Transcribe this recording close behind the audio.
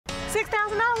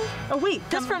$6,000 a week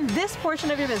just from this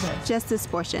portion of your business. Just this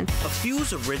portion. A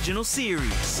Fuse original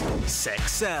series,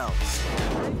 Sex Sells.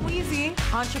 I'm Weezy,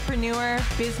 entrepreneur,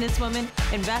 businesswoman,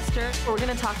 investor. We're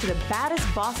gonna talk to the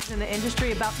baddest bosses in the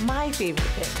industry about my favorite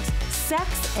things,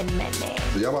 sex and men names.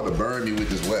 So y'all about to burn me with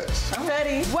this wax. I'm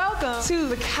ready. Welcome to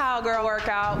the Cowgirl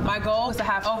Workout. My goal is to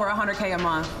have over 100K a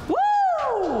month. Woo!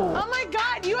 Oh my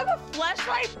God, you have a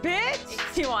fleshlight,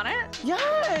 bitch! Do you want it?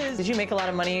 Yes! Did you make a lot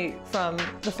of money from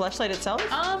the fleshlight itself?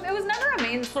 It was never a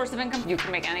main source of income. You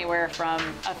can make anywhere from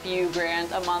a few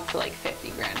grand a month to like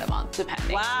 50 grand a month,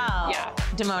 depending. Wow. Yeah.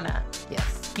 Damona.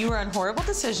 Yes. You were on Horrible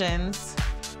Decisions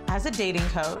as a dating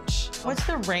coach. What's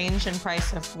the range and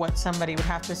price of what somebody would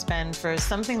have to spend for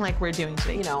something like we're doing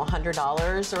today? You know,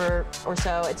 $100 or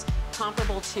so. It's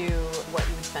comparable to what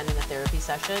you would spend in a therapy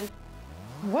session.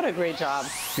 What a great job.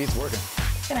 Beats working.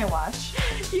 Can I watch?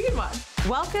 You can watch.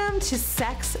 Welcome to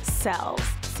Sex Sells,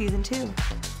 Season 2.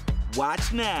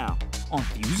 Watch now on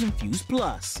Fuse and Fuse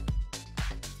Plus.